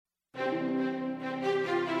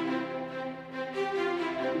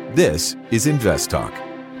This is Invest Talk.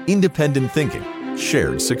 Independent thinking,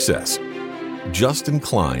 shared success. Justin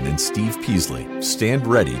Klein and Steve Peasley stand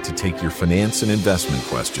ready to take your finance and investment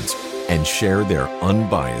questions and share their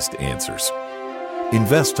unbiased answers.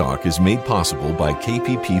 Invest Talk is made possible by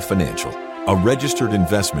KPP Financial, a registered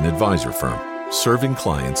investment advisor firm serving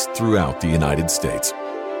clients throughout the United States.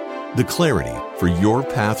 The clarity for your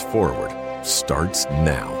path forward starts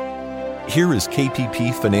now. Here is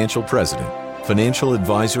KPP Financial President, Financial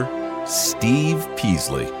Advisor, Steve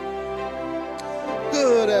Peasley.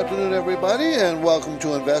 Good afternoon, everybody, and welcome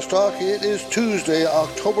to Invest Talk. It is Tuesday,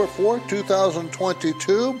 October 4th,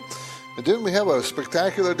 2022. And didn't we have a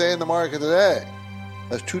spectacular day in the market today?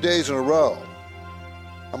 That's 2 days in a row.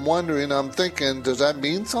 I'm thinking, does that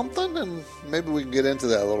mean something? And maybe we can get into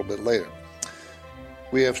that a little bit later.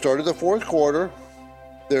 We have started the fourth quarter.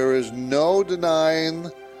 There is no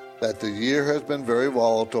denying that the year has been very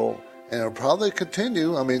volatile, and it'll probably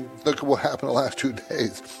continue. I mean, look at what happened the last 2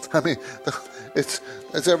 days. I mean, it's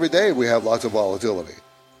every day we have lots of volatility.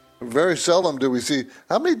 Very seldom do we see.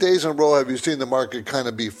 How many days in a row have you seen the market kind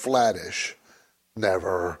of be flattish?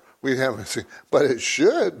 Never. We haven't seen, but it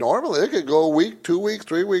should. Normally, it could go a week, 2 weeks,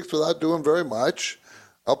 3 weeks without doing very much,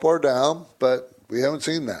 up or down, but we haven't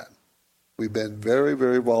seen that. We've been very,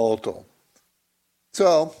 very volatile.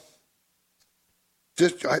 So,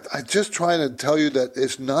 I just trying to tell you that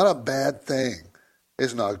it's not a bad thing.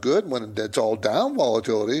 It's not good when it's all down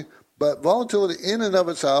volatility, but volatility in and of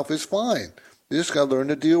itself is fine. You just got to learn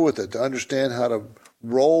to deal with it, to understand how to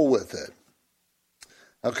roll with it.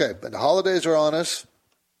 Okay, but the holidays are on us.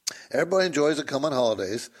 Everybody enjoys the coming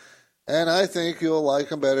holidays, and I think you'll like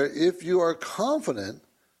them better if you are confident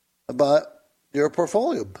about your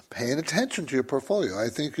portfolio, paying attention to your portfolio. I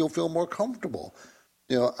think you'll feel more comfortable.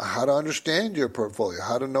 You know, how to understand your portfolio,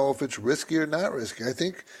 how to know if it's risky or not risky. I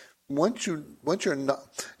think once you're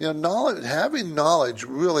knowledge, having knowledge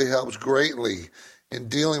really helps greatly in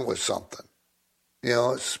dealing with something. You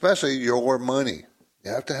know, especially your money.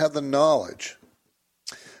 You have to have the knowledge.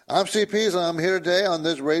 I'm Steve Peasley. I'm here today on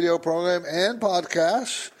this radio program and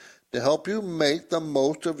podcast to help you make the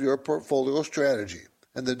most of your portfolio strategy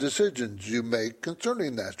and the decisions you make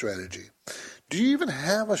concerning that strategy. Do you even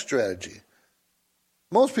have a strategy?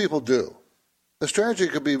 Most people do. The strategy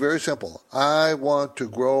could be very simple. I want to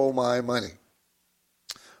grow my money.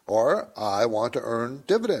 Or I want to earn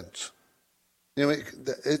dividends. You know,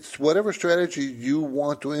 it's whatever strategy you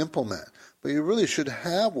want to implement. But you really should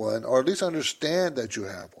have one, or at least understand that you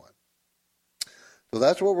have one. So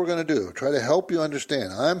that's what we're going to do. Try to help you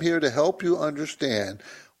understand. I'm here to help you understand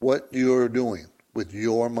what you're doing with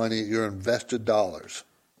your money, your invested dollars.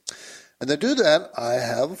 And to do that, I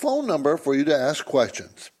have a phone number for you to ask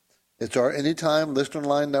questions. It's our anytime listener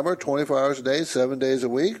line number, 24 hours a day, 7 days a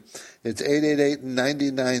week. It's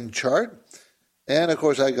 888-99-CHART. And, of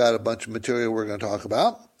course, I got a bunch of material we're going to talk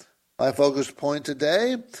about. My focus point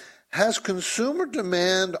today, has consumer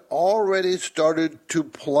demand already started to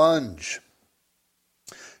plunge?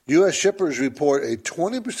 U.S. shippers report a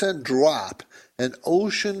 20% drop in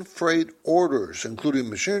ocean freight orders, including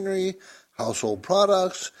machinery, household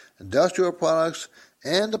products, industrial products,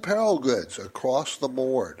 and apparel goods across the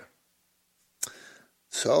board.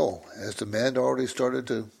 So, has demand already started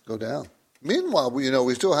to go down? Meanwhile,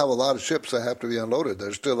 we still have a lot of ships that have to be unloaded.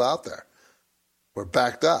 They're still out there. We're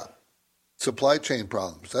backed up. Supply chain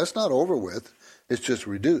problems. That's not over with. It's just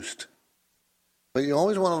reduced. But you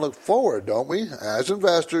always want to look forward, don't we? As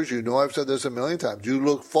investors, I've said this a million times. You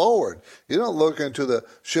look forward. You don't look into the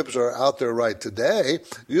ships that are out there right today.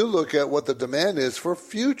 You look at what the demand is for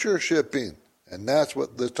future shipping. And that's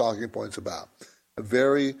what this talking point's about. A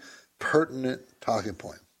very pertinent talking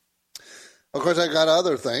point. Of course, I got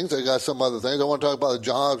other things. I got some other things. I want to talk about the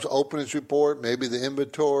jobs openings report, maybe the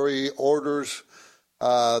inventory orders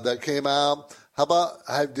that came out. How about,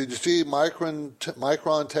 did you see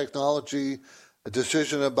Micron Technology, a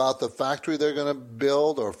decision about the factory they're going to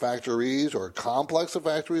build, or factories, or complex of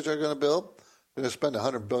factories they're going to build? They're going to spend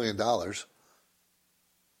 $100 billion.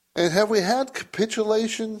 And have we had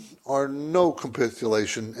capitulation or no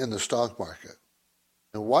capitulation in the stock market?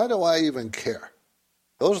 And why do I even care?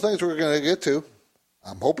 Those are things we're going to get to.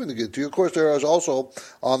 I'm hoping to get to. Of course, there is also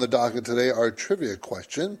on the docket today our trivia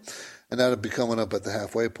question, and that'll be coming up at the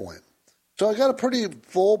halfway point. So I got a pretty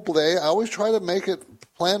full day. I always try to make it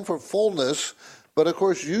plan for fullness, but of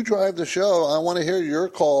course you drive the show. I want to hear your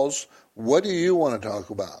calls. What do you want to talk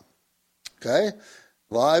about? Okay?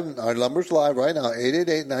 Live, our number's live right now,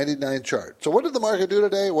 888-99-CHART. So what did the market do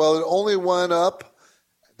today? Well, it only went up,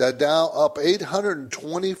 the Dow up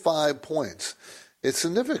 825 points. It's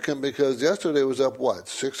significant because yesterday was up,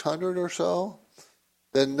 600 or so?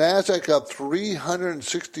 The NASDAQ up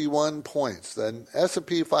 361 points. The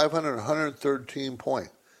S&P 500, 113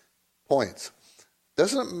 points.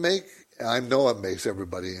 Doesn't it make, I know it makes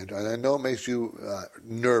everybody, and I know it makes you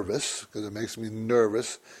nervous, because it makes me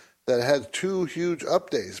nervous, that it had two huge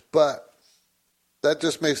updates, but that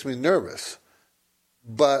just makes me nervous.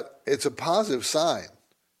 But it's a positive sign.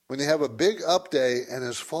 When you have a big update and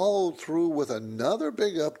is followed through with another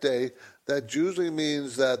big update, that usually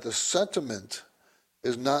means that the sentiment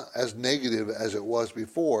is not as negative as it was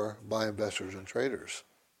before by investors and traders.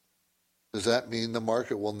 Does that mean the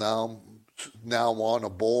market will now on a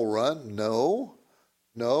bull run? No,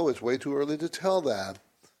 it's way too early to tell that,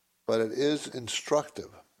 but it is instructive.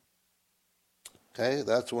 Okay,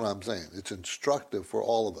 that's what I'm saying. It's instructive for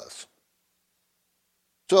all of us.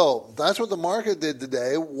 So that's what the market did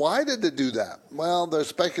today. Why did it do that? Well, there's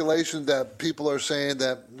speculation that people are saying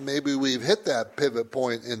that maybe we've hit that pivot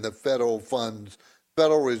point in the Federal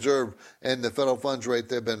Reserve and the federal funds rate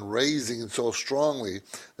they've been raising so strongly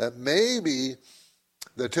that maybe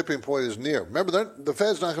the tipping point is near. Remember, the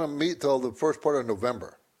Fed's not going to meet till the first part of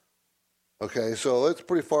November. Okay, so it's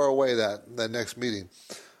pretty far away, that next meeting.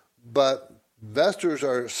 But investors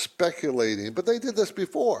are speculating, but they did this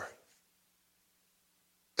before.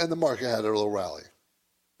 And the market had a little rally.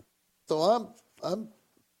 So I'm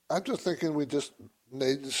just thinking we just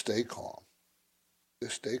need to stay calm.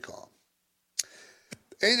 Just stay calm.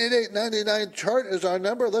 888-99 chart is our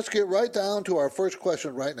number. Let's get right down to our first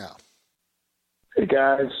question right now. Hey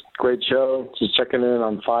guys, great show. Just checking in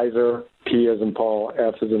on Pfizer. P as in Paul,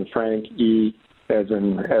 F as in Frank, E as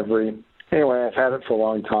in Every. Anyway, I've had it for a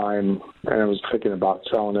long time, and I was thinking about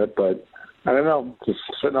selling it, but I don't know, just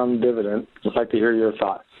sitting on the dividend. Just like to hear your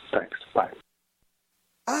thoughts. Thanks. Bye.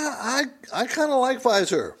 I kind of like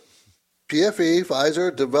Pfizer. PFE,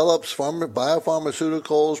 Pfizer, develops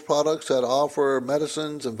biopharmaceuticals products that offer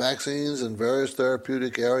medicines and vaccines in various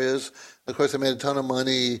therapeutic areas. Of course, they made a ton of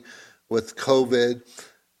money with COVID.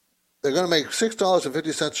 They're going to make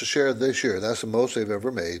 $6.50 a share this year. That's the most they've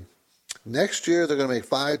ever made. Next year, they're going to make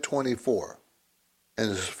 $5.24,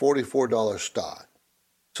 and it's a $44 stock.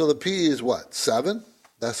 So the PE is what, 7?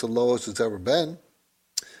 That's the lowest it's ever been.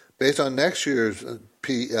 Based on next year's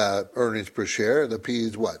earnings per share, the PE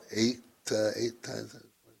is what, 8 times?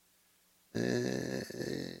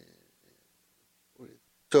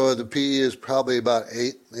 So the PE is probably about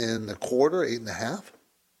 8.25, 8.5.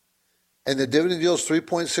 And the dividend yield is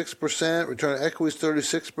 3.6%. Return on equity is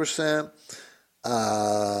 36%.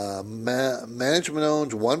 Management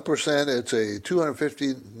owns 1%. It's a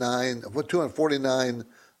 $249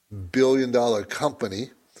 billion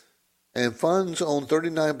company. And funds own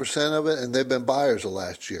 39% of it, and they've been buyers the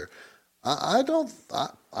last year.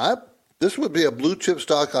 This would be a blue chip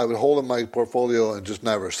stock I would hold in my portfolio and just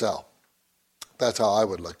never sell. That's how I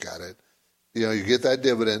would look at it. You get that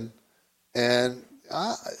dividend, and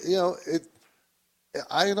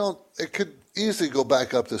it could easily go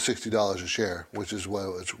back up to $60 a share, which is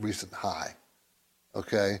what its recent high.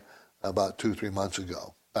 Okay, about 2-3 months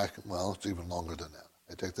ago. It's even longer than that.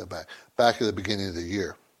 I take that back. Back at the beginning of the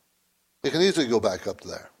year, it can easily go back up to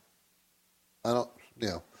there. All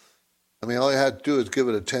you had to do is give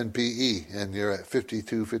it a 10 PE, and you're at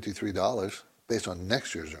 $52, $53 based on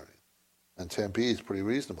next year's earnings. And 10 PE is pretty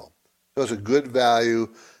reasonable. So it's a good value,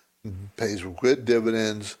 pays good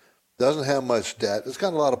dividends, doesn't have much debt. It's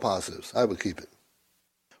got a lot of positives. I would keep it.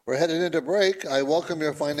 We're headed into break. I welcome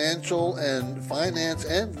your finance and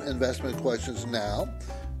investment questions now.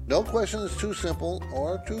 No question is too simple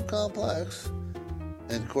or too complex.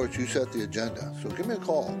 And, of course, you set the agenda. So give me a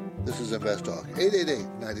call. This is Invest Talk,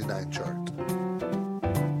 888-99-CHART.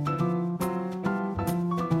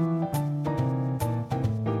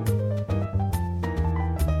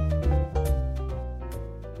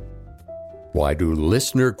 Why do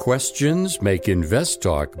listener questions make Invest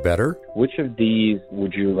Talk better? Which of these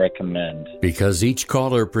would you recommend? Because each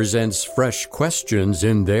caller presents fresh questions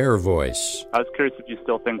in their voice. I was curious if you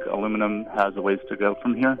still think aluminum has a ways to go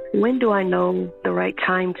from here. When do I know the right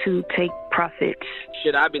time to take profits?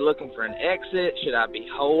 Should I be looking for an exit? Should I be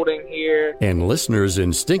holding here? And listeners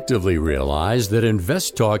instinctively realize that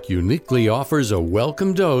Invest Talk uniquely offers a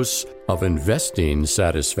welcome dose of investing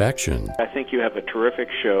satisfaction. I think you have a terrific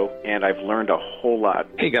show, and I've learned a whole lot.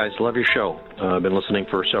 Hey guys, love your show. I've been listening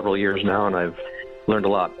for several years now, and I've learned a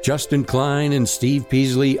lot. Justin Klein and Steve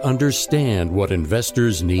Peasley understand what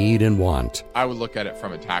investors need and want. I would look at it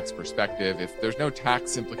from a tax perspective. If there's no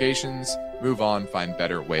tax implications, move on, find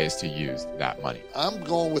better ways to use that money. I'm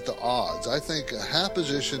going with the odds. I think a half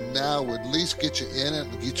position now would at least get you in it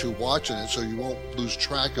and get you watching it so you won't lose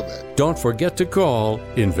track of it. Don't forget to call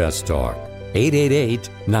Invest Talk.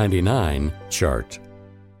 888-99-CHART.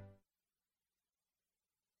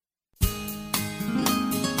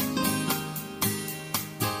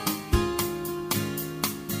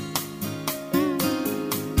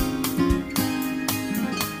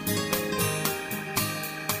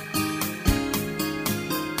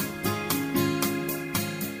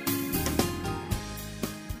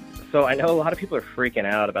 So I know a lot of people are freaking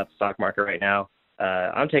out about the stock market right now.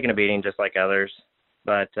 I'm taking a beating just like others,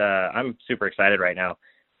 but I'm super excited right now.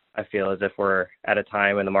 I feel as if we're at a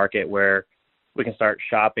time in the market where we can start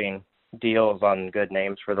shopping deals on good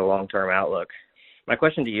names for the long-term outlook. My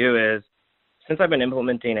question to you is, since I've been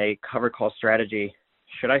implementing a covered call strategy,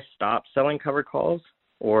 should I stop selling covered calls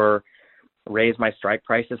or raise my strike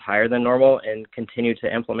prices higher than normal and continue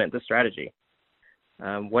to implement the strategy?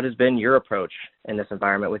 What has been your approach in this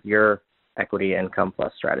environment with your equity income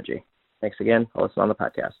plus strategy? Thanks again. I'll listen on the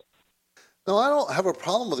podcast. No, I don't have a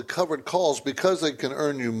problem with the covered calls because they can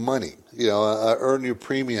earn you money, earn you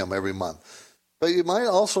premium every month. But you might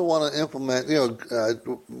also want to implement,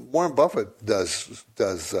 Warren Buffett does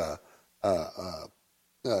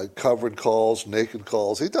covered calls, naked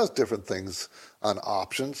calls. He does different things on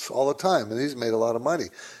options all the time, and he's made a lot of money.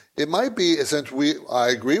 It might be, since I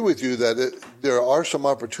agree with you that there are some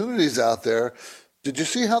opportunities out there. Did you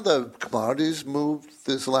see how the commodities moved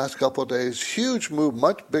this last couple of days? Huge move,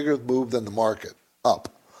 much bigger move than the market, up.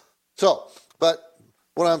 So, but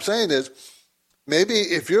what I'm saying is, maybe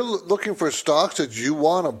if you're looking for stocks that you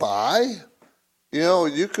want to buy,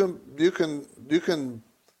 you can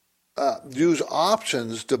use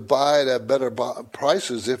options to buy it at better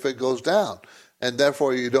prices if it goes down. And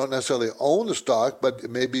therefore, you don't necessarily own the stock, but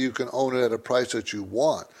maybe you can own it at a price that you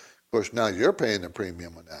want. Of course, now you're paying a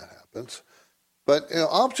premium when that happens. But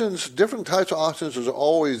options, different types of options is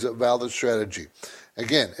always a valid strategy.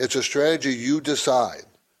 Again, it's a strategy you decide,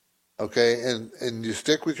 okay? And you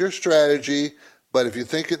stick with your strategy, but if you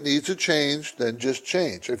think it needs to change, then just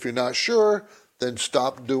change. If you're not sure, then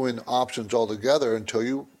stop doing options altogether until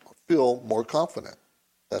you feel more confident.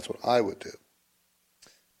 That's what I would do.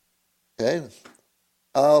 Okay.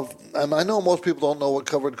 I know most people don't know what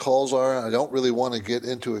covered calls are. I don't really want to get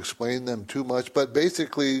into explaining them too much, but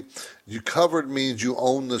basically, covered means you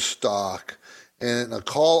own the stock, and a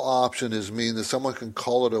call option means that someone can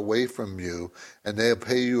call it away from you, and they'll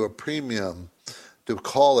pay you a premium to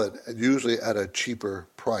call it, usually at a cheaper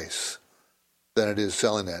price than it is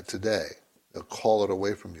selling at today. They'll call it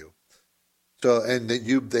away from you. So, and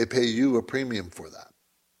they pay you a premium for that.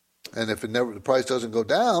 And if the price doesn't go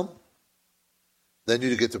down, then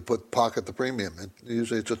you get to pocket the premium. And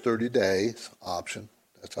usually it's a 30-day option.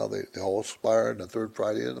 That's how they all expire on the third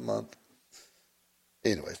Friday of the month.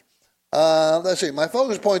 Anyways, let's see. My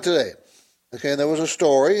focus point today. Okay, there was a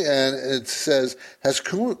story, and it says, has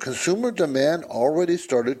consumer demand already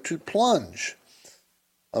started to plunge?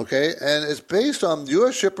 Okay, and it's based on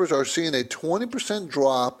U.S. shippers are seeing a 20%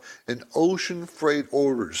 drop in ocean freight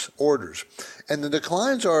orders. And the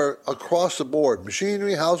declines are across the board.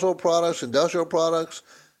 Machinery, household products, industrial products,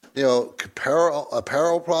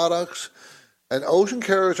 apparel products. And ocean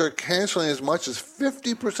carriers are canceling as much as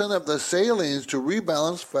 50% of the sailings to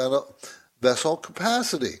rebalance vessel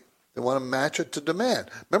capacity. They want to match it to demand.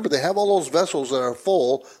 Remember, they have all those vessels that are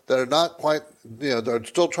full that are not quite, they're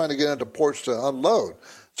still trying to get into ports to unload.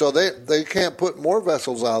 So they can't put more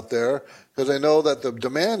vessels out there because they know that the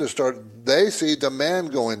demand is they see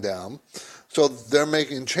demand going down. So they're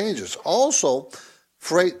making changes. Also,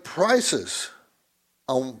 freight prices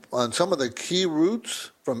on some of the key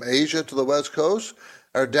routes from Asia to the West Coast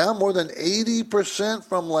are down more than 80%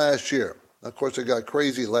 from last year. Of course, they got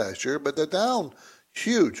crazy last year, but they're down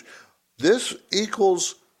huge. This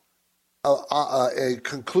equals a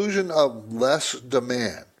conclusion of less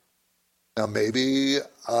demand. Now, maybe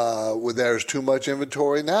there's too much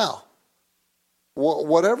inventory now.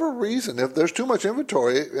 Whatever reason, if there's too much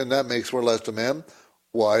inventory and that makes for less demand,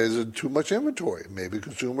 why is it too much inventory? Maybe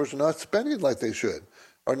consumers are not spending like they should.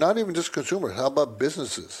 Or not even just consumers. How about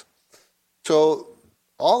businesses? So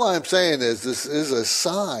all I'm saying is this is a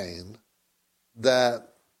sign that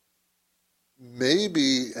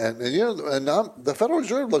maybe, the Federal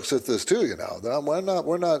Reserve looks at this too.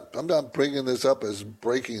 I'm not bringing this up as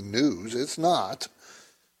breaking news. It's not,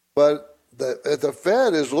 but the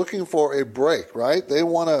Fed is looking for a break, right? They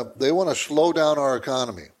want to slow down our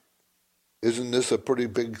economy. Isn't this a pretty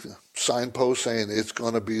big signpost saying it's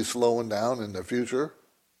going to be slowing down in the future?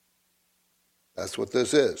 That's what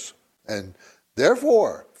this is, and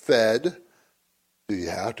therefore, Fed, do you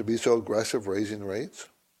have to be so aggressive raising rates?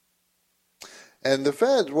 And the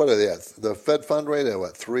Fed, what are they at? The Fed fund rate at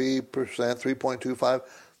what, 3%, 3.25?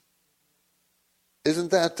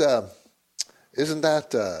 Isn't that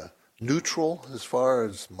neutral as far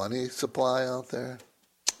as money supply out there?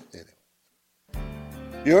 Anyway.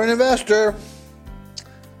 You're an investor.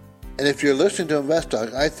 And if you're listening to Invest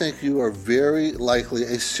Talk, I think you are very likely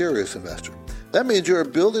a serious investor. That means you're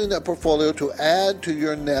building a portfolio to add to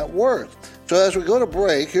your net worth. So as we go to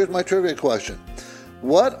break, here's my trivia question.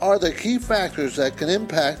 What are the key factors that can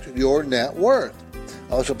impact your net worth?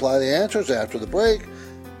 I'll supply the answers after the break.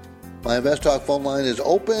 My Invest Talk phone line is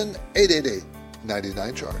open,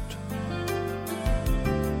 888-99-CHART.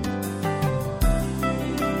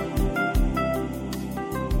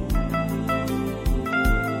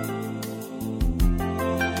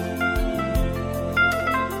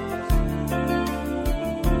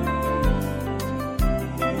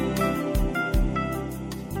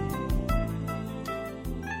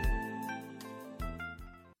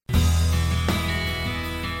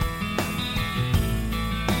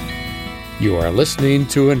 You are listening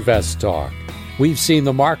to Invest Talk. We've seen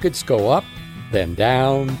the markets go up, then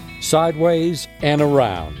down, sideways, and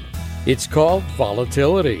around. It's called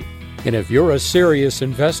volatility. And if you're a serious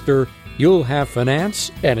investor, you'll have finance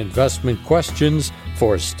and investment questions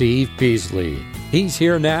for Steve Peasley. He's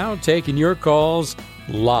here now taking your calls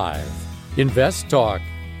live. Invest Talk,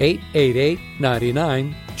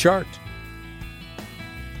 888-99-CHART.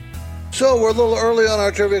 So we're a little early on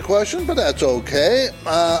our trivia question, but that's okay.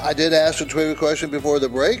 I did ask a trivia question before the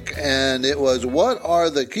break, and it was, what are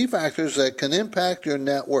the key factors that can impact your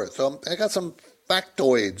net worth? So I got some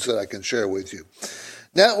factoids that I can share with you.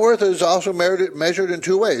 Net worth is also measured in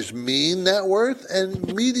two ways, mean net worth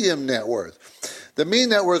and median net worth. The mean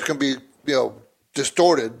net worth can be,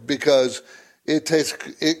 distorted because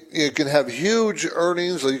it can have huge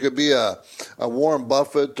earnings. So you could be a Warren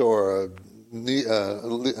Buffett or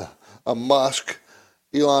a Musk,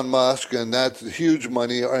 Elon Musk, and that's huge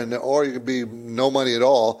money, or you could be no money at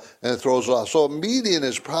all, and it throws it off. So a median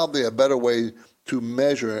is probably a better way to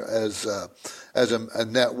measure as a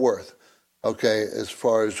net worth, okay, as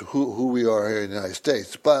far as who we are here in the United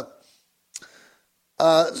States. But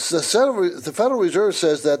the Federal Reserve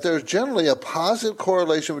says that there's generally a positive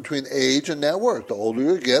correlation between age and net worth. The older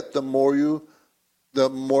you get, the more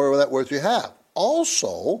net worth you have.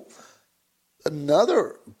 Also,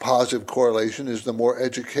 another positive correlation is the more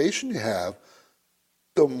education you have,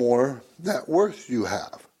 the more net worth you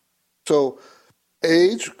have. So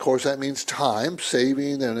age, of course, that means time,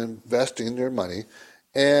 saving and investing your money,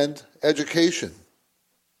 and education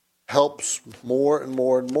helps more and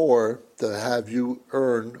more and more to have you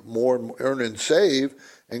earn and save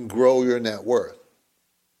and grow your net worth.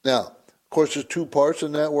 Now, of course, there's two parts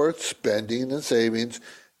of net worth, spending and savings.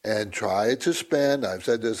 And try to spend, I've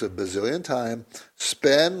said this a bazillion times,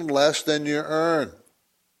 spend less than you earn.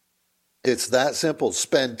 It's that simple.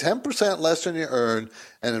 Spend 10% less than you earn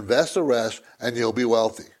and invest the rest, and you'll be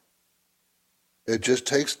wealthy. It just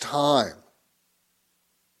takes time.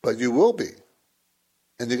 But you will be.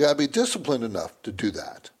 And you got to be disciplined enough to do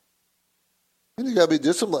that. And you got to be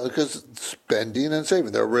disciplined because spending and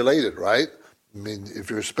saving, they're related, right? I mean, if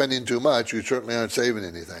you're spending too much, you certainly aren't saving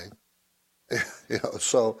anything.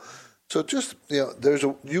 So just,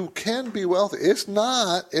 you can be wealthy. It's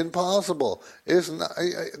not impossible. It's not,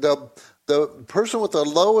 the person with the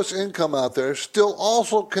lowest income out there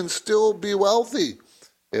can still be wealthy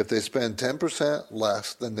if they spend 10%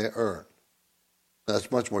 less than they earn.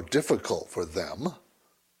 That's much more difficult for them.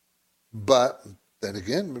 But then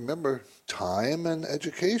again, remember, time and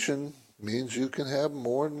education means you can have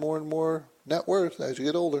more and more and more net worth as you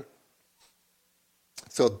get older.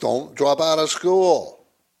 So don't drop out of school.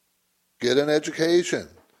 Get an education.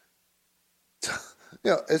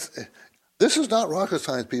 This is not rocket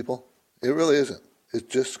science, people. It really isn't.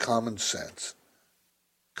 It's just common sense.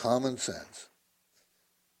 Common sense.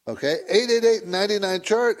 Okay,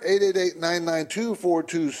 888-99-CHART,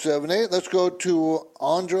 888-992-4278. Let's go to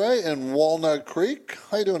Andre in Walnut Creek.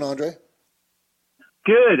 How you doing, Andre?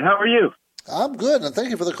 Good. How are you? I'm good, and thank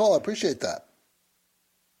you for the call. I appreciate that.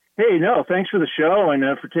 Hey, no, thanks for the show and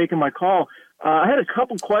for taking my call. I had a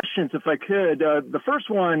couple questions, if I could. The first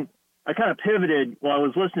one, I kind of pivoted while I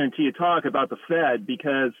was listening to you talk about the Fed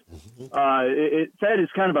because Fed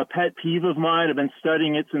is kind of a pet peeve of mine. I've been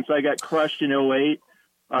studying it since I got crushed in 2008.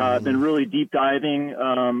 I've been really deep diving,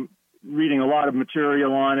 reading a lot of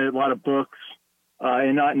material on it, a lot of books,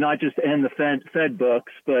 and not just the Fed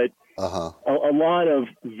books, but a lot of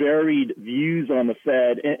varied views on the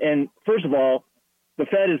Fed. And first of all, the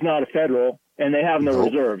Fed is not a federal, and they have no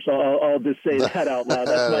reserves. So I'll just say that out loud.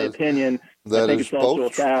 That's my opinion. I think it's also a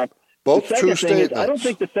fact. Both the true second thing statements. is I don't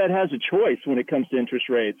think the Fed has a choice when it comes to interest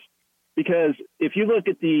rates, because if you look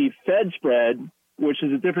at the Fed spread which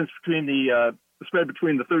is the difference between the spread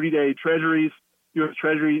between the 30-day Treasuries, U.S.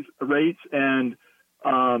 Treasuries rates, and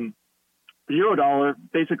the Eurodollar,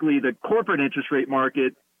 basically the corporate interest rate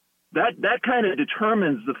market, that kind of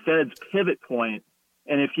determines the Fed's pivot point.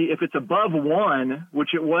 And if it's above 1,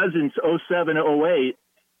 which it was in 07, 08,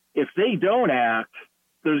 if they don't act,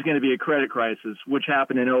 there's going to be a credit crisis, which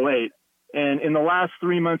happened in 08. And in the last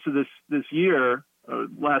 3 months of this year,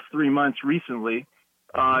 last 3 months recently,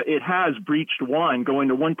 it has breached 1, going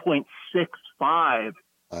to 1.65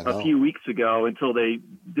 a few weeks ago until they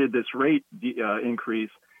did this rate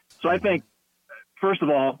increase. So I think, first of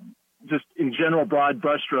all, just in general broad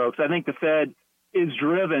brushstrokes, I think the Fed is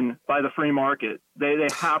driven by the free market. They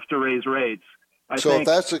have to raise rates. I think if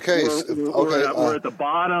that's the case, we're at the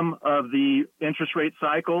bottom of the interest rate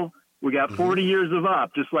cycle. We got 40 years of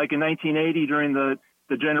up, just like in 1980 during the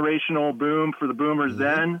generational boom for the boomers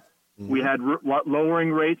then. We had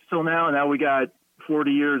lowering rates till now, and now we got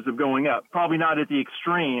 40 years of going up. Probably not at the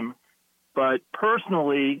extreme, but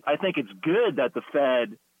personally, I think it's good that the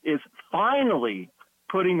Fed is finally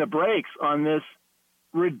putting the brakes on this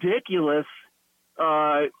ridiculous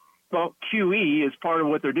QE is part of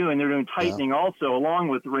what they're doing. They're doing tightening also, along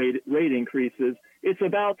with rate increases. It's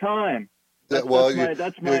about time. Your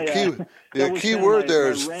key word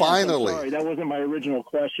there is finally. Sorry, that wasn't my original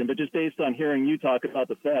question, but just based on hearing you talk about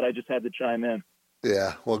the Fed, I just had to chime in.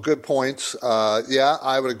 Yeah, well, good points.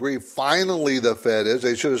 I would agree. Finally, the Fed is.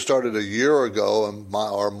 They should have started a year ago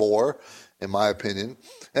or more, in my opinion.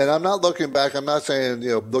 And I'm not looking back. I'm not saying,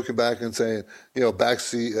 looking back and saying,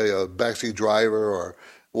 backseat driver or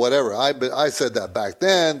whatever. I said that back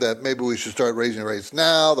then, that maybe we should start raising rates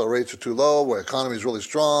now. The rates are too low. Our economy is really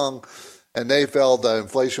strong. And they felt that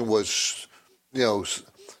inflation was,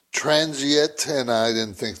 transient, and I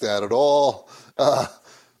didn't think that at all.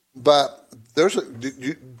 But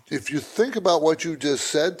if you think about what you just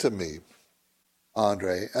said to me,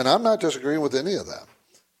 Andre, and I'm not disagreeing with any of that,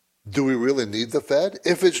 do we really need the Fed?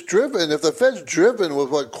 If the Fed's driven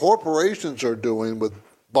with what corporations are doing with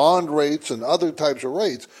bond rates and other types of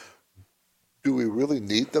rates, do we really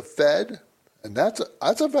need the Fed? And that's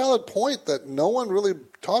a valid point that no one really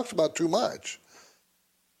talks about too much.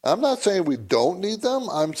 I'm not saying we don't need them.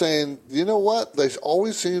 I'm saying, you know what? They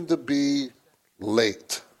always seem to be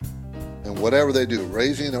late in whatever they do,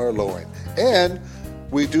 raising or lowering. And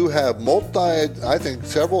we do have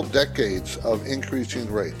several decades of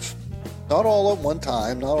increasing rates. Not all at one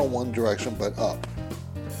time, not on one direction, but up.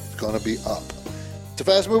 It's going to be up. It's a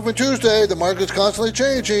fast-moving Tuesday. The market's constantly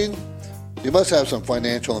changing. You must have some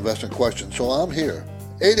financial investment questions, so I'm here.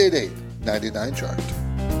 888-99-CHART.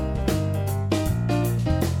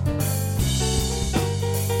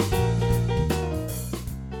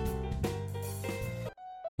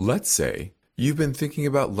 Let's say you've been thinking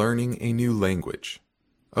about learning a new language.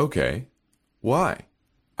 Okay, why?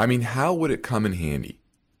 I mean, how would it come in handy?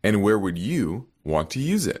 And where would you want to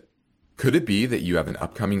use it? Could it be that you have an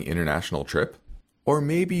upcoming international trip? Or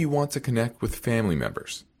maybe you want to connect with family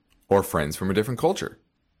members or friends from a different culture?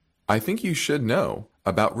 I think you should know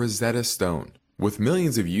about Rosetta Stone. With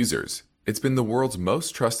millions of users, it's been the world's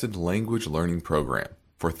most trusted language learning program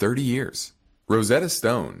for 30 years. Rosetta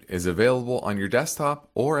Stone is available on your desktop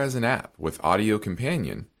or as an app with Audio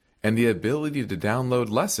Companion and the ability to download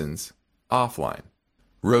lessons offline.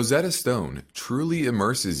 Rosetta Stone truly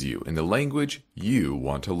immerses you in the language you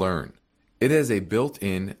want to learn. It has a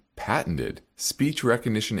built-in, patented speech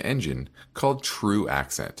recognition engine called True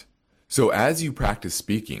Accent. So as you practice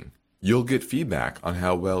speaking, you'll get feedback on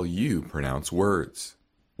how well you pronounce words.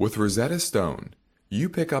 With Rosetta Stone, you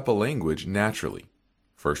pick up a language naturally,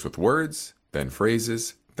 first with words, then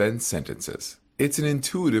phrases, then sentences. It's an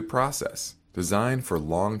intuitive process designed for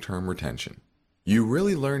long-term retention. You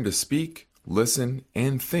really learn to speak, listen,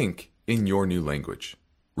 and think in your new language.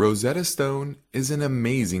 Rosetta Stone is an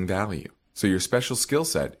amazing value, so your special skill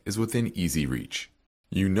set is within easy reach.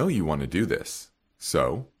 You know you want to do this,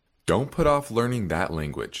 so don't put off learning that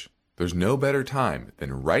language. There's no better time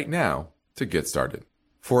than right now to get started.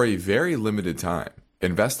 For a very limited time,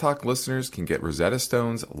 InvestTalk listeners can get Rosetta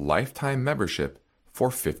Stone's lifetime membership for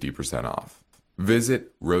 50% off.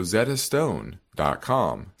 Visit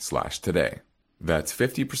rosettastone.com/today. That's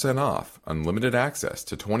 50% off unlimited access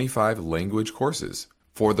to 25 language courses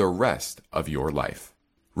for the rest of your life.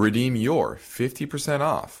 Redeem your 50%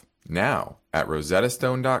 off now at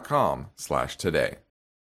rosettastone.com/today.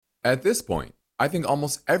 At this point, I think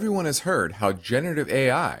almost everyone has heard how generative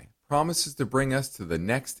AI promises to bring us to the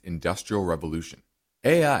next industrial revolution.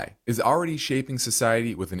 AI is already shaping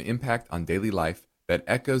society with an impact on daily life that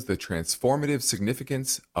echoes the transformative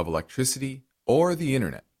significance of electricity or the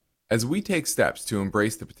internet. As we take steps to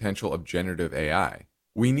embrace the potential of generative AI,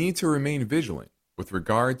 we need to remain vigilant with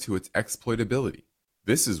regard to its exploitability.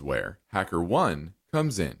 This is where HackerOne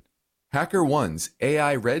comes in. HackerOne's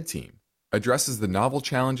AI Red Team addresses the novel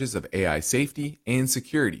challenges of AI safety and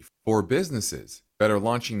security for businesses that are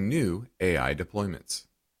launching new AI deployments.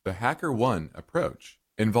 The HackerOne approach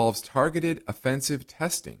involves targeted offensive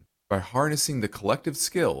testing by harnessing the collective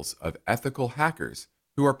skills of ethical hackers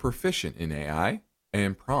who are proficient in AI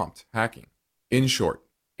and prompt hacking. In short,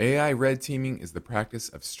 AI red teaming is the practice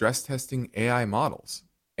of stress testing AI models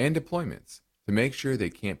and deployments to make sure they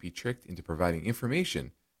can't be tricked into providing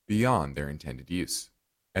information beyond their intended use,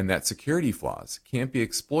 and that security flaws can't be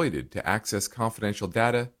exploited to access confidential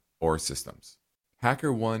data or systems.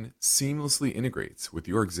 HackerOne seamlessly integrates with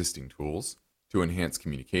your existing tools to enhance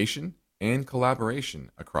communication and collaboration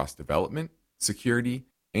across development, security,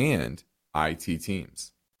 and IT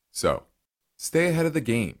teams. So, stay ahead of the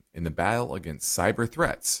game in the battle against cyber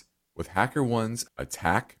threats with HackerOne's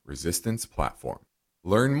attack resistance platform.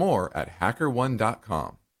 Learn more at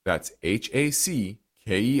hackerone.com. That's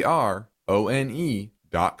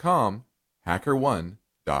HackerOne.com,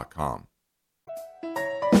 hackerone.com.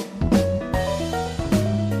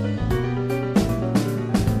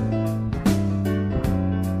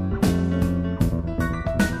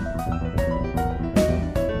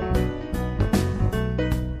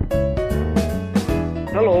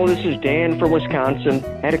 Hello, this is Dan from Wisconsin.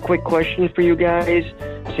 I had a quick question for you guys.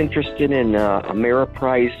 I was interested in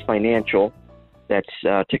Ameriprise Financial. That's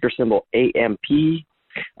ticker symbol AMP.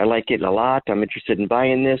 I like it a lot. I'm interested in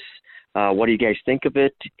buying this. What do you guys think of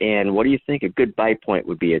it? And what do you think a good buy point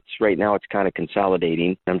would be? Right now it's kind of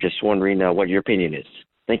consolidating. I'm just wondering what your opinion is.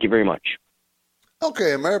 Thank you very much.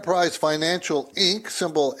 Okay, Ameriprise Financial Inc.,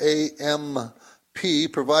 symbol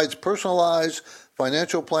AMP, provides personalized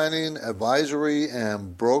financial planning, advisory,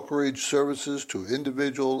 and brokerage services to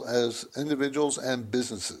individuals and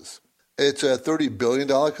businesses. It's a $30 billion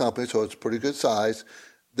company, so it's pretty good size.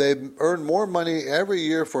 They've earned more money every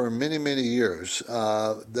year for many, many years.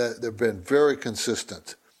 They've been very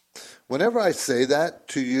consistent. Whenever I say that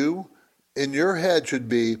to you, in your head should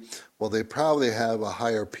be, well, they probably have a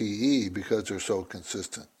higher PE because they're so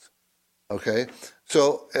consistent. Okay?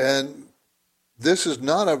 So, and this is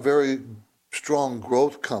not a very strong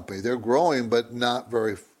growth company. They're growing, but not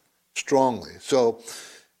very strongly. So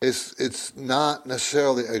it's not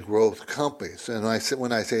necessarily a growth company. So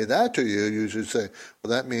when I say that to you, you should say,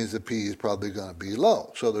 well, that means the PE is probably going to be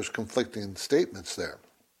low. So there's conflicting statements there.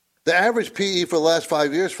 The average PE for the last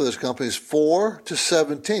 5 years for this company is 4 to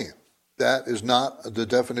 17. That is not the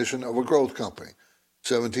definition of a growth company.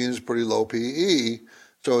 17 is pretty low PE,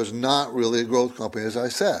 so it's not really a growth company, as I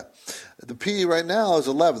said. The PE right now is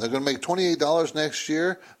 11. They're going to make $28 next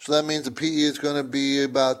year, so that means the PE is going to be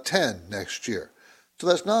about 10 next year. So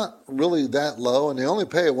that's not really that low, and they only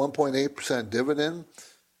pay a 1.8% dividend.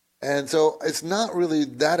 And so it's not really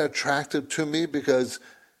that attractive to me because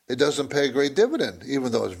it doesn't pay a great dividend,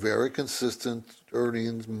 even though it's very consistent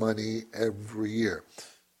earnings money every year.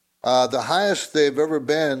 The highest they've ever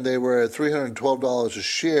been, they were at $312 a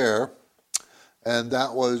share, and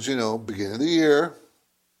that was, beginning of the year.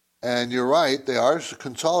 And you're right, they are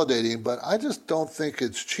consolidating, but I just don't think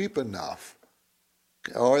it's cheap enough.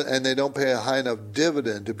 And they don't pay a high enough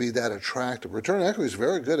dividend to be that attractive. Return on equity is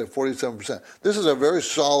very good at 47%. This is a very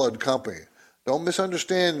solid company. Don't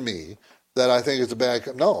misunderstand me that I think it's a bad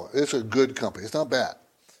company. No, it's a good company. It's not bad.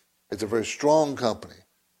 It's a very strong company.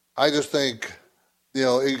 I just think,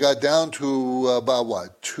 it got down to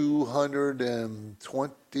about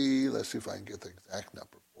 220, let's see if I can get the exact number.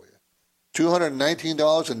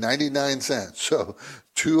 $219.99. So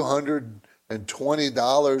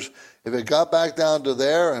 $220. If it got back down to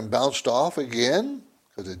there and bounced off again,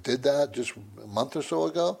 because it did that just a month or so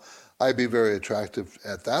ago, I'd be very attractive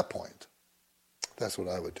at that point. That's what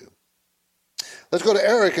I would do. Let's go to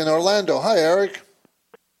Eric in Orlando. Hi, Eric.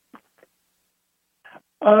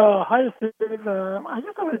 Hi, Steve. I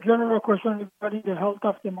just have a general question regarding the health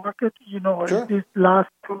of the market. Sure. These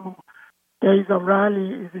last 2 days of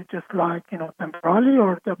rally, is it just temporarily,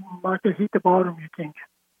 or the market hit the bottom, you think?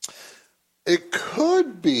 It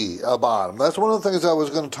could be a bottom. That's one of the things I was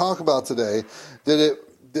going to talk about today.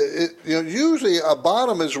 Usually a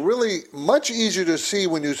bottom is really much easier to see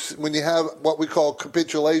when you have what we call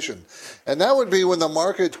capitulation, and that would be when the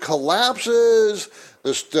market collapses.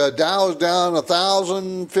 The Dow is down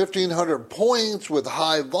 1,000, 1,500 points with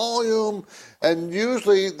high volume, and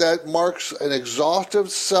usually that marks an exhaustive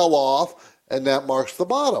sell-off, and that marks the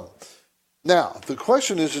bottom. Now, the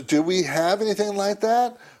question is, do we have anything like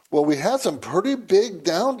that? Well, we had some pretty big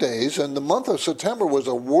down days, and the month of September was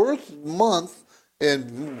the worst month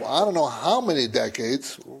in I don't know how many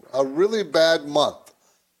decades, a really bad month.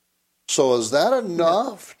 So is that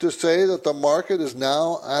enough to say that the market is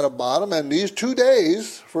now at a bottom? And these 2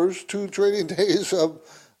 days, first 2 trading days of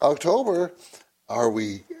October, are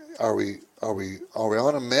we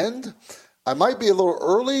on a mend? I might be a little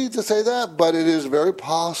early to say that, but it is very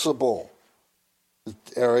possible.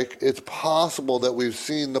 Eric, it's possible that we've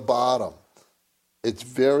seen the bottom. It's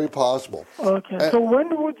very possible. Okay. So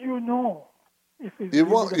when would you know? If it's You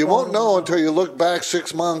won't know until you look back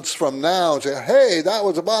 6 months from now and say, hey, that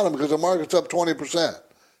was the bottom because the market's up 20%.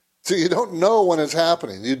 So you don't know when it's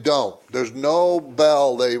happening. You don't. There's no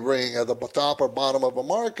bell they ring at the top or bottom of a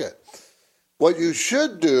market. What you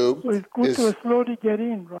should do it's good to slowly get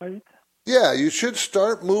in, right? Yeah, you should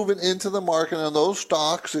start moving into the market on those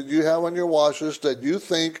stocks that you have on your watch list that you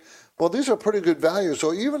think, well, these are pretty good values.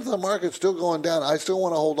 So even if the market's still going down, I still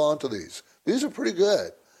want to hold on to these. These are pretty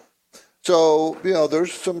good. So,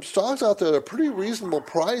 there's some stocks out there that are pretty reasonable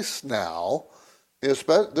price now.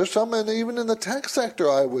 There's some even in the tech sector,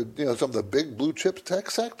 some of the big blue chip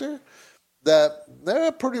tech sector, that they're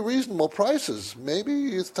at pretty reasonable prices.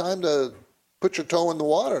 Maybe it's time to put your toe in the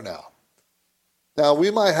water now. Now,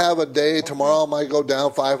 we might have a day, tomorrow might go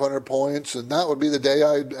down 500 points, and that would be the day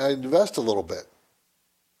I invest a little bit.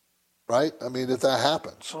 Right? I mean, if that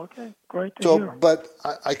happens. Okay, great to hear. But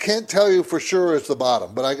I can't tell you for sure it's the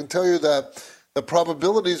bottom, but I can tell you that the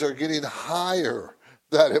probabilities are getting higher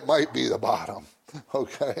that it might be the bottom.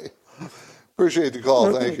 Okay? Appreciate the call.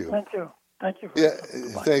 Okay, thank you. Thank you. Thank you. Yeah,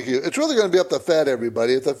 thank you. It's really going to be up to the Fed,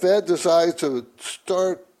 everybody. If the Fed decides to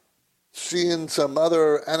start seeing some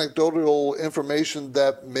other anecdotal information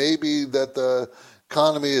that maybe that the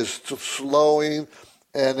economy is slowing,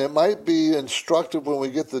 and it might be instructive when we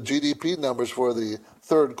get the GDP numbers for the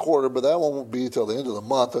third quarter, but that won't be till the end of the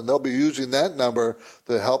month, and they'll be using that number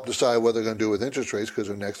to help decide what they're going to do with interest rates because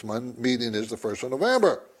their next meeting is the 1st of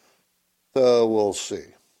November. So we'll see.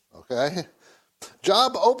 Okay?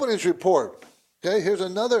 Job openings report. Okay, here's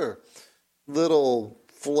another little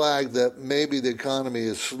flag that maybe the economy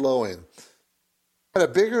is slowing. Had a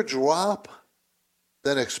bigger drop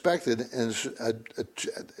than expected, and a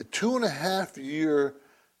 2.5 year.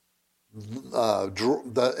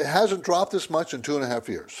 It hasn't dropped this much in 2.5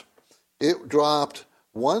 years. It dropped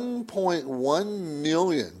 1.1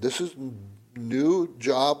 million. This is new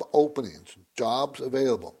job openings, jobs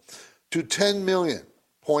available, to 10.1 million.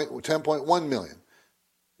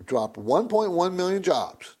 It dropped 1.1 million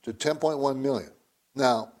jobs to 10.1 million.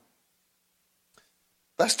 Now,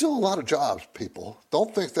 that's still a lot of jobs, people.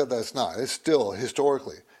 Don't think that that's not. It's still,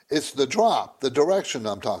 historically. It's the drop, the direction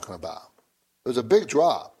I'm talking about. It was a big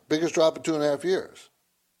drop, biggest drop in 2.5 years.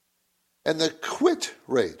 And the quit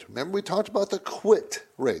rate, remember we talked about the quit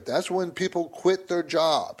rate. That's when people quit their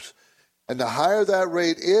jobs. And the higher that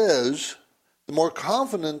rate is, the more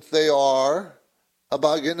confident they are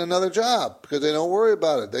about getting another job because they don't worry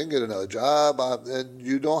about it. They can get another job, and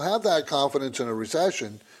you don't have that confidence in a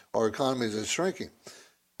recession or economies is shrinking.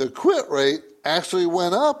 The quit rate actually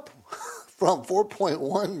went up from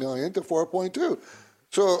 4.1 million to 4.2.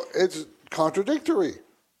 So it's contradictory.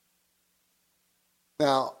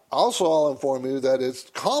 Now, also I'll inform you that it's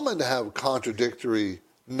common to have contradictory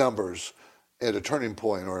numbers at a turning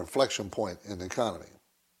point or inflection point in the economy.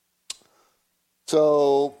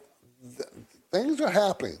 So things are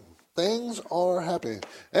happening. Things are happening.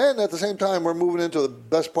 And at the same time, we're moving into the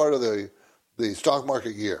best part of the stock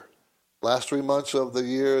market year. Last 3 months of the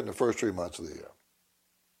year and the first 3 months of the year.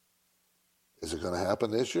 Is it going to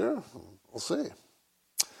happen this year? We'll see.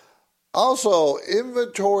 Also,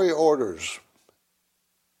 inventory orders.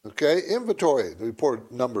 Okay, inventory. The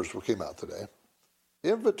report numbers came out today.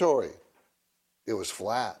 Inventory. It was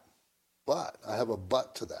flat. But I have a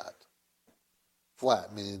but to that.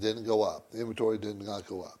 Flat, meaning it didn't go up. The inventory did not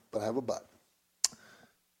go up. But I have a but.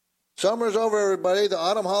 Summer's over, everybody. The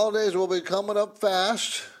autumn holidays will be coming up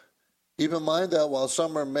fast. Keep in mind that while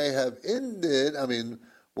summer may have ended,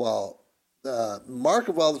 while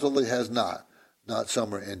market volatility has not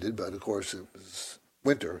summer ended, but of course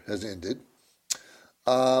winter has ended.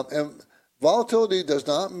 And volatility does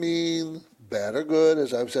not mean bad or good,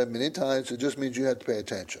 as I've said many times. It just means you have to pay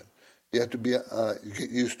attention. You have to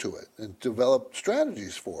get used to it and develop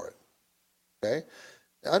strategies for it. Okay?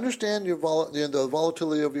 Understand the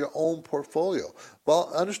volatility of your own portfolio.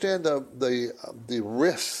 Well, understand the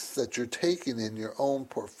risks that you're taking in your own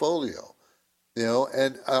portfolio.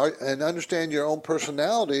 And understand your own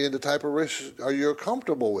personality and the type of risks you're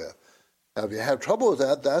comfortable with. Now, if you have trouble with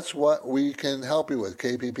that, that's what we can help you with.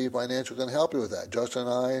 KPP Financial can help you with that. Justin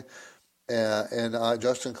and I,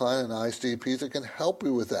 Justin Klein and I, Steve Pisa, can help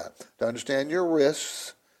you with that, to understand your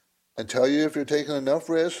risks and tell you if you're taking enough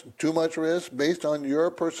risk, too much risk, based on your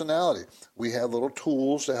personality. We have little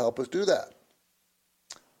tools to help us do that.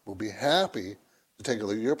 We'll be happy to take a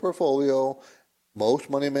look at your portfolio. Most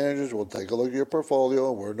money managers will take a look at your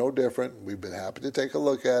portfolio. We're no different. We've been happy to take a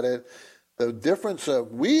look at it. The difference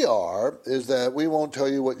that we are is that we won't tell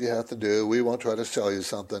you what you have to do. We won't try to sell you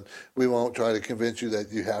something. We won't try to convince you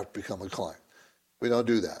that you have to become a client. We don't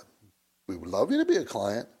do that. We would love you to be a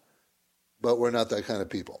client, but we're not that kind of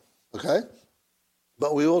people, okay?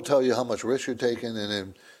 But we will tell you how much risk you're taking and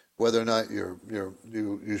then whether or not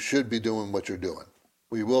you should be doing what you're doing.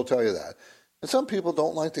 We will tell you that. And some people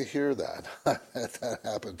don't like to hear that. That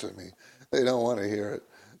happened to me. They don't want to hear it.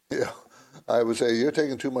 Yeah. I would say, you're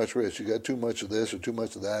taking too much risk. You got too much of this or too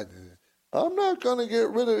much of that. I'm not going to get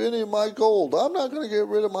rid of any of my gold. I'm not going to get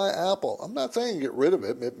rid of my Apple. I'm not saying get rid of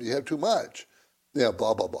it. Maybe you have too much. Yeah,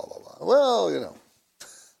 blah, blah, blah, blah, blah. Well, you know.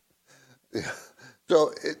 Yeah.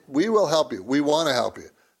 So we will help you. We want to help you.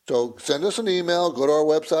 So send us an email. Go to our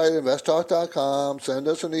website, investtalk.com. Send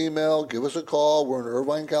us an email. Give us a call. We're in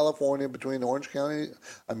Irvine, California, between Orange County.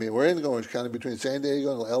 We're in Orange County, between San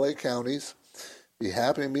Diego and L.A. counties. Be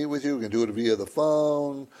happy to meet with you. We can do it via the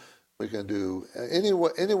phone. We can do any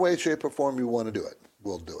way, shape, or form you want to do it.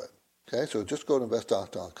 We'll do it. Okay, so just go to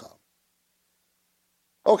investtalk.com.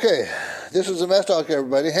 Okay, this is InvestTalk,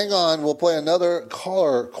 everybody. Hang on. We'll play another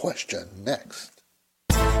caller question next.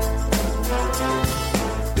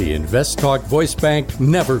 The InvestTalk voice bank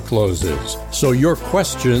never closes, so your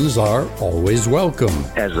questions are always welcome.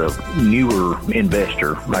 As a newer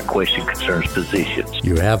investor, my question concerns positions.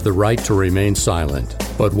 You have the right to remain silent,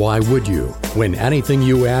 but why would you, when anything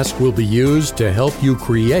you ask will be used to help you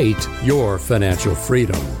create your financial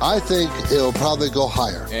freedom? I think it'll probably go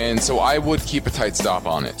higher. And so I would keep a tight stop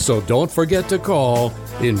on it. So don't forget to call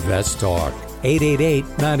InvestTalk,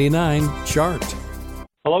 888-99-CHART.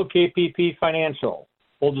 Hello, KPP Financial.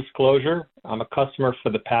 Full disclosure, I'm a customer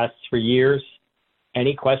for the past 3 years.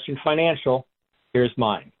 Any question financial, here's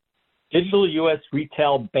mine. Digital U.S.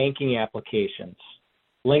 retail banking applications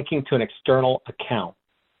linking to an external account.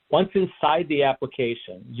 Once inside the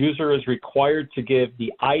application, user is required to give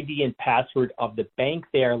the ID and password of the bank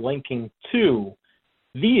they are linking to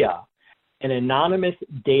via an anonymous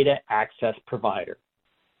data access provider.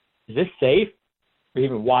 Is this safe or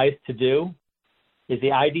even wise to do? Is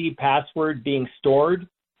the ID password being stored?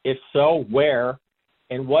 If so, where?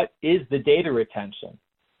 And what is the data retention?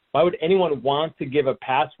 Why would anyone want to give a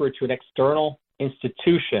password to an external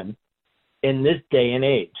institution in this day and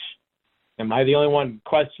age? Am I the only one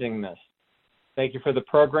questioning this? Thank you for the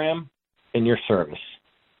program and your service.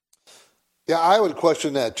 Yeah, I would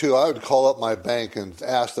question that too. I would call up my bank and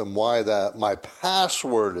ask them why that my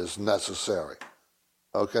password is necessary.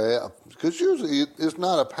 Okay, because usually it's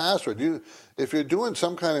not a password. If you're doing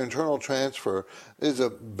some kind of internal transfer, is a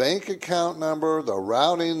bank account number, the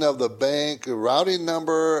routing of the bank, the routing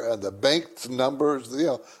number, and the bank's numbers.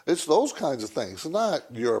 It's those kinds of things. It's not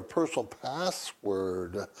your personal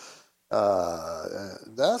password.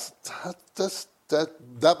 That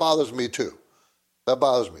bothers me too. That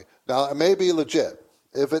bothers me. Now it may be legit.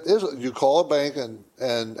 If it is, you call a bank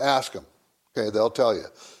and ask them. Okay, they'll tell you.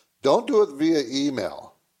 Don't do it via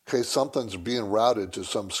email in case something's being routed to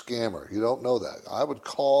some scammer. You don't know that. I would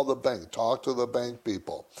call the bank, talk to the bank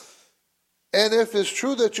people. And if it's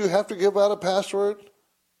true that you have to give out a password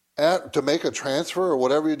to make a transfer or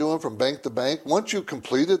whatever you're doing from bank to bank, once you've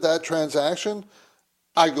completed that transaction,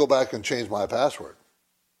 I go back and change my password.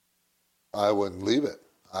 I wouldn't leave it.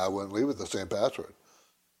 I wouldn't leave it the same password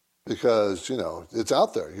because, it's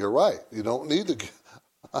out there. You're right. You don't need to.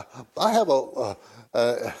 I have a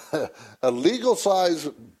legal size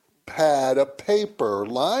pad of paper,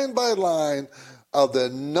 line by line, of the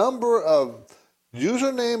number of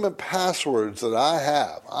username and passwords that I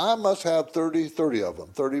have. I must have 30 of them,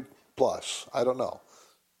 30 plus. I don't know.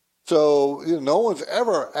 So no one's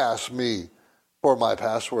ever asked me for my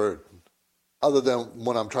password other than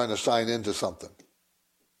when I'm trying to sign into something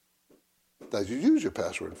that you use your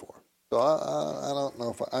password for. So I don't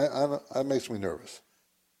know if that makes me nervous.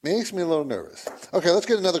 Makes me a little nervous. Okay, let's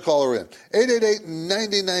get another caller in.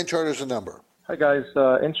 888-99-CHART is the number. Hi, guys.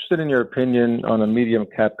 Interested in your opinion on a medium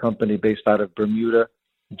cap company based out of Bermuda,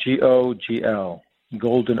 GOGL,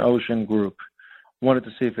 Golden Ocean Group. Wanted to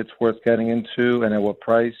see if it's worth getting into and at what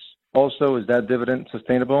price. Also, is that dividend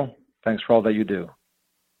sustainable? Thanks for all that you do.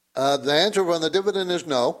 The answer on the dividend is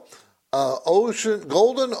no.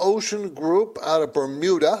 Golden Ocean Group out of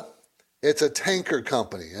Bermuda It's a tanker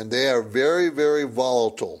company, and they are very, very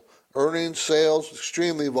volatile. Earnings, sales,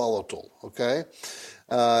 extremely volatile, okay?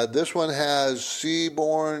 This one has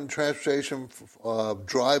seaborne transportation,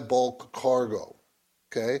 dry bulk cargo,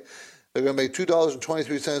 okay? They're going to make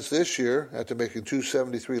 $2.23 this year after making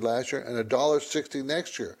 $2.73 last year and $1.60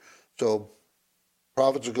 next year. So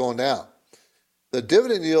profits are going down. The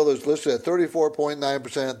dividend yield is listed at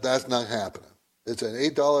 34.9%. That's not happening. It's an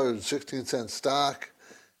 $8.16 stock.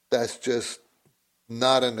 That's just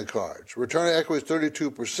not in the cards. Return on equity is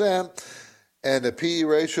 32%, and the PE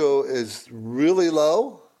ratio is really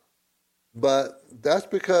low, but that's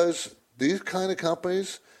because these kind of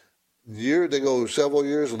companies, they go several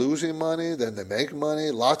years losing money, then they make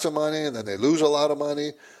money, lots of money, and then they lose a lot of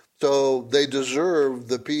money. So they deserve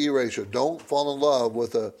the PE ratio. Don't fall in love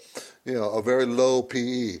with a very low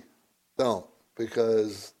PE. Don't,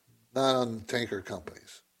 because not on tanker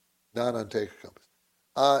companies. Not on tanker companies.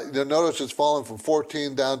 You'll notice it's fallen from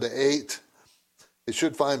 14 down to 8. It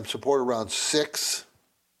should find support around 6,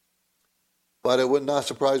 but it would not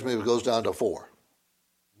surprise me if it goes down to 4.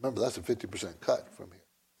 Remember, that's a 50% cut from here.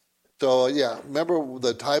 So remember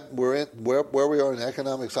the type we're in, where we are in the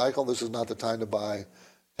economic cycle. This is not the time to buy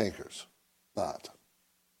tankers. Not.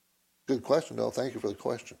 Good question, though. Thank you for the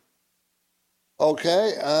question.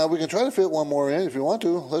 Okay, we can try to fit one more in if you want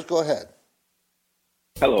to. Let's go ahead.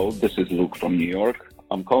 Hello, this is Luke from New York.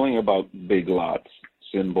 I'm calling about Big Lots,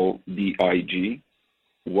 symbol BIG.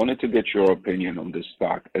 Wanted to get your opinion on this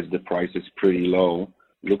stock as the price is pretty low.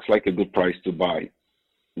 Looks like a good price to buy.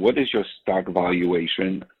 What is your stock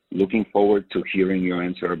valuation? Looking forward to hearing your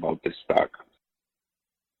answer about this stock.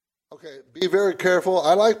 Okay, be very careful.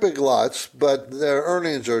 I like Big Lots, but their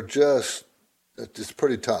earnings are just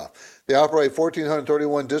pretty tough. They operate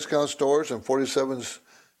 1,431 discount stores in 47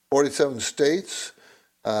 states.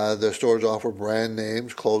 Their stores offer brand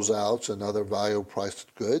names, closeouts, and other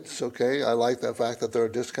value-priced goods. Okay, I like the fact that they're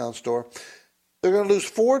a discount store. They're going to lose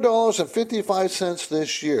 $4.55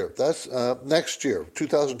 this year. That's next year,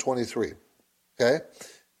 2023. Okay,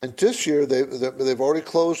 and this year they've already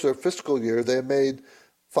closed their fiscal year. They made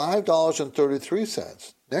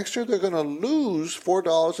 $5.33. Next year they're going to lose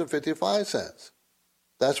 $4.55.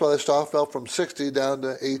 That's why the stock fell from 60 down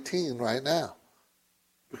to 18 right now,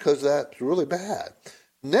 because that's really bad.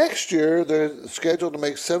 Next year they're scheduled to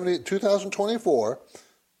make 2024.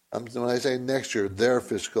 When I say next year, their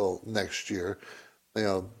fiscal next year,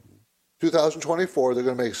 2024 they're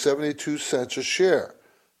going to make 72 cents a share.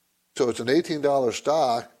 So it's an $18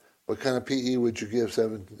 stock. What kind of PE would you give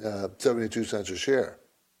 72 cents a share?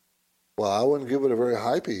 Well, I wouldn't give it a very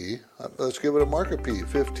high PE. Let's give it a market PE,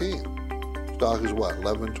 15. Stock is what,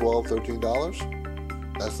 $11, $12,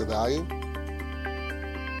 $13? That's the value?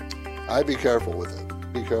 I'd be careful with it.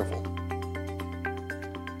 Be careful.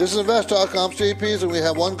 This is Invest.com, Steve Pease, and we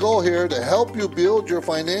have one goal here, to help you build your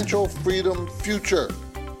financial freedom future.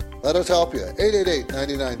 Let us help you.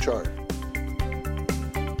 888-99-CHART.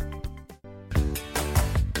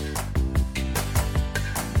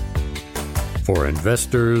 For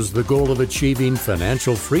investors, the goal of achieving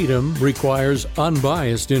financial freedom requires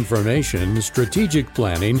unbiased information, strategic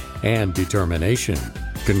planning, and determination.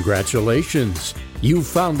 Congratulations! You've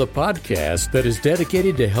found the podcast that is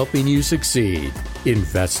dedicated to helping you succeed.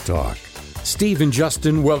 Invest Talk. Steve and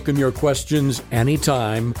Justin welcome your questions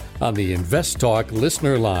anytime on the Invest Talk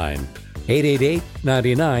listener line.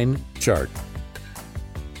 888-99-CHART.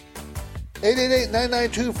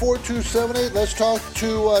 888-992-4278. Let's talk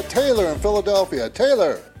to Taylor in Philadelphia.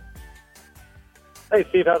 Taylor. Hey,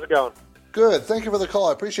 Steve. How's it going? Good. Thank you for the call.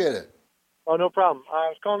 I appreciate it. Oh, no problem. I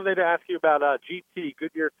was calling today to ask you about GT,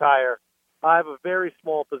 Goodyear Tire. I have a very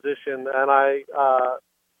small position, and I'm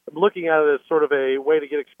looking at it as sort of a way to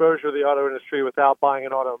get exposure to the auto industry without buying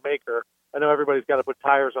an automaker. I know everybody's got to put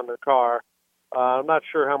tires on their car. I'm not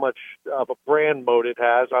sure how much of a brand mode it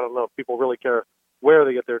has. I don't know if people really care where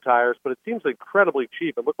they get their tires, but it seems incredibly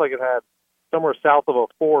cheap. It looked like it had somewhere south of a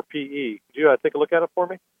 4 PE. Could you take a look at it for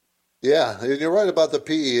me? Yeah, and you're right about the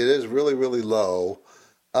PE. It is really, really low.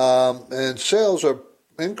 And sales are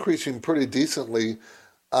increasing pretty decently.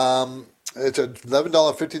 It's a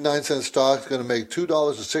 $11.59 stock. It's going to make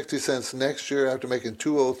 $2.60 next year after making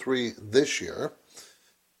 $2.03 this year.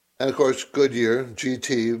 And, of course, Goodyear,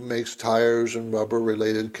 GT, makes tires and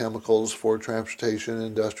rubber-related chemicals for transportation and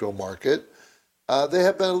industrial market. They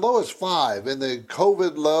have been as low as 5. In the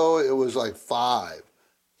COVID low, it was like 5.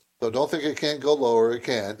 So don't think it can't go lower. It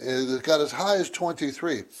can. It got as high as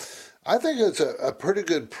 23. I think it's a pretty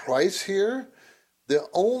good price here. The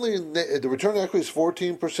return on equity is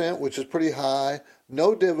 14%, which is pretty high.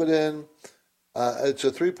 No dividend. It's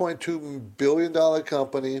a $3.2 billion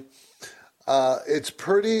company. It's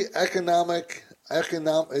pretty economic.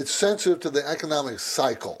 It's sensitive to the economic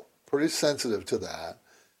cycle. Pretty sensitive to that.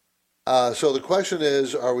 So the question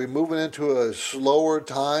is, are we moving into a slower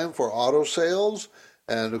time for auto sales?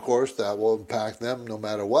 And of course, that will impact them no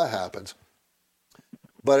matter what happens.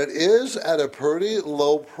 But it is at a pretty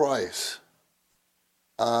low price.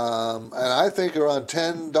 And I think around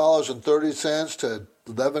 $10.30 to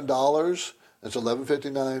 $11. It's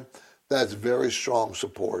 $11.59. That's very strong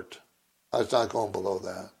support. It's not going below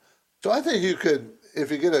that. So I think you could,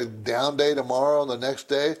 if you get a down day tomorrow and the next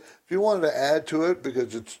day, if you wanted to add to it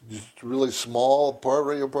because it's just really small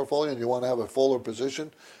part of your portfolio and you want to have a fuller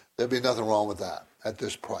position, there'd be nothing wrong with that at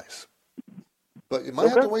this price. But you might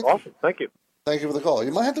have to wait. Awesome. Thank you. Thank you for the call.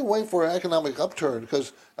 You might have to wait for an economic upturn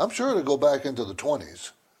because I'm sure it'll go back into the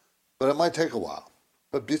 20s, but it might take a while.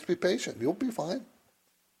 But just be patient. You'll be fine.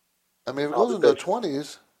 I mean, if it goes into the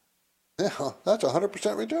 20s, yeah, that's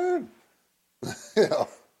 100% return. Yeah.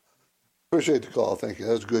 Appreciate the call. Thank you.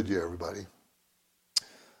 That was a good year, everybody.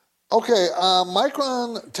 Okay,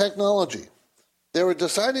 Micron Technology. They were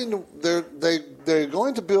deciding they're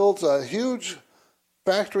going to build a huge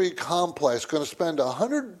factory complex, going to spend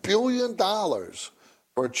 $100 billion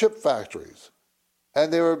for chip factories.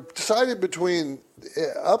 And they were decided between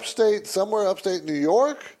somewhere upstate New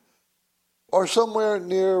York or somewhere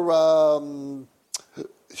near,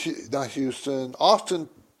 not Houston, Austin,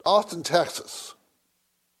 Texas.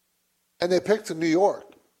 And they picked New York.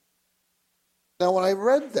 Now, when I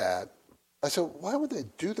read that, I said, why would they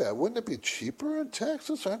do that? Wouldn't it be cheaper in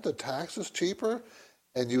Texas? Aren't the taxes cheaper?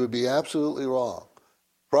 And you would be absolutely wrong.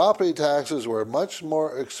 Property taxes were much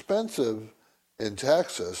more expensive in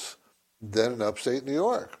Texas than in upstate New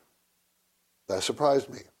York. That surprised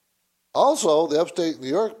me. Also, the upstate New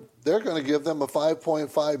York, they're going to give them a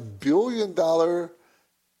 $5.5 billion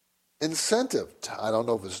incentive. I don't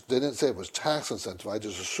know if they didn't say it was tax incentive. I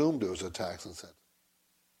just assumed it was a tax incentive.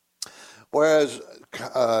 Whereas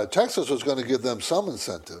Texas was going to give them some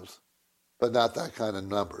incentives, but not that kind of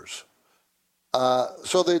numbers.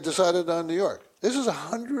 So they decided on New York. This is a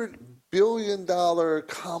 $100 billion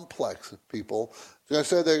complex, people. As I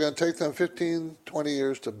said, they're going to take them 15, 20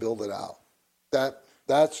 years to build it out.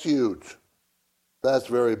 That's huge. That's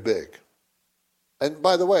very big. And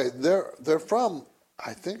by the way, they're from,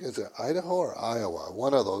 I think, is it Idaho or Iowa?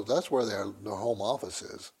 One of those. That's where their home office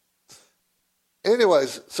is.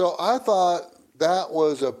 Anyways, so I thought that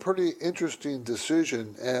was a pretty interesting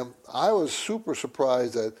decision, and I was super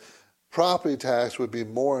surprised that property tax would be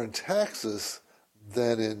more in Texas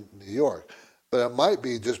than in New York. But it might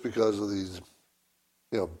be just because of these,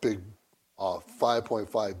 big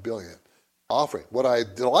 $5.5 billion offering. What I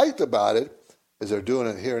liked about it is they're doing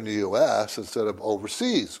it here in the U.S. instead of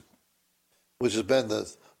overseas, which has been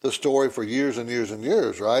the story for years and years and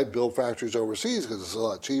years, right? Build factories overseas because it's a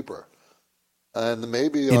lot cheaper. And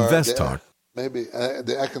maybe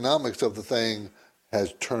the economics of the thing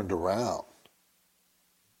has turned around.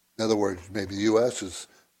 In other words, maybe the U.S. is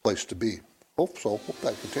the place to be. Hope so. Hope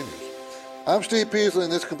that continues. I'm Steve Peasley,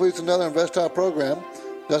 and this completes another Invest Talk program.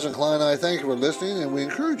 Dustin Klein and I thank you for listening, and we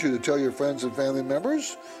encourage you to tell your friends and family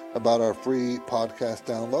members about our free podcast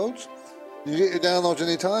downloads. You get your downloads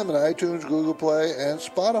anytime at iTunes, Google Play, and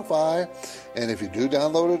Spotify. And if you do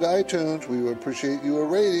download it at iTunes, we would appreciate you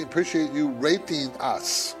rating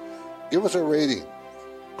us. Give us a rating.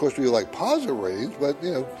 Of course, we like positive ratings, but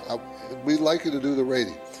we'd like you to do the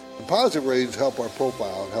rating. And positive ratings help our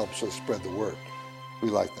profile and helps us spread the word. We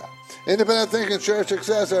like that. Independent thinking, share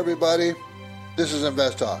success, everybody. This is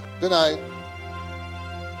Invest Talk. Good night.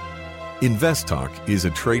 Invest Talk is a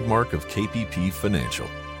trademark of KPP Financial.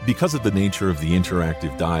 Because of the nature of the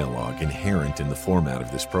interactive dialogue inherent in the format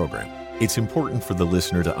of this program, it's important for the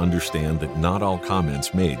listener to understand that not all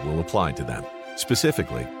comments made will apply to them.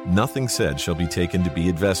 Specifically, nothing said shall be taken to be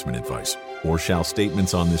investment advice, or shall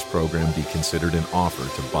statements on this program be considered an offer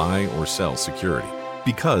to buy or sell security.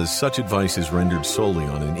 Because such advice is rendered solely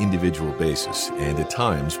on an individual basis and at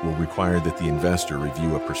times will require that the investor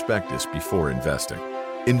review a prospectus before investing.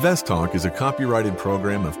 Invest Talk is a copyrighted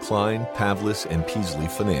program of Klein, Pavlis, and Peasley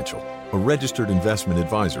Financial, a registered investment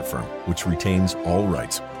advisor firm which retains all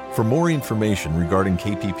rights. For more information regarding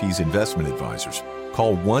KPP's investment advisors,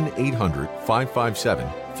 call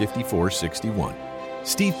 1-800-557-5461.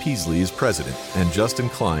 Steve Peasley is president, and Justin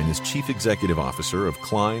Klein is chief executive officer of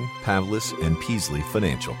Klein, Pavlis, and Peasley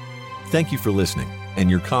Financial. Thank you for listening, and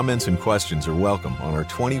your comments and questions are welcome on our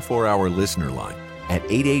 24-hour listener line at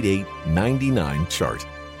 888-99-CHART.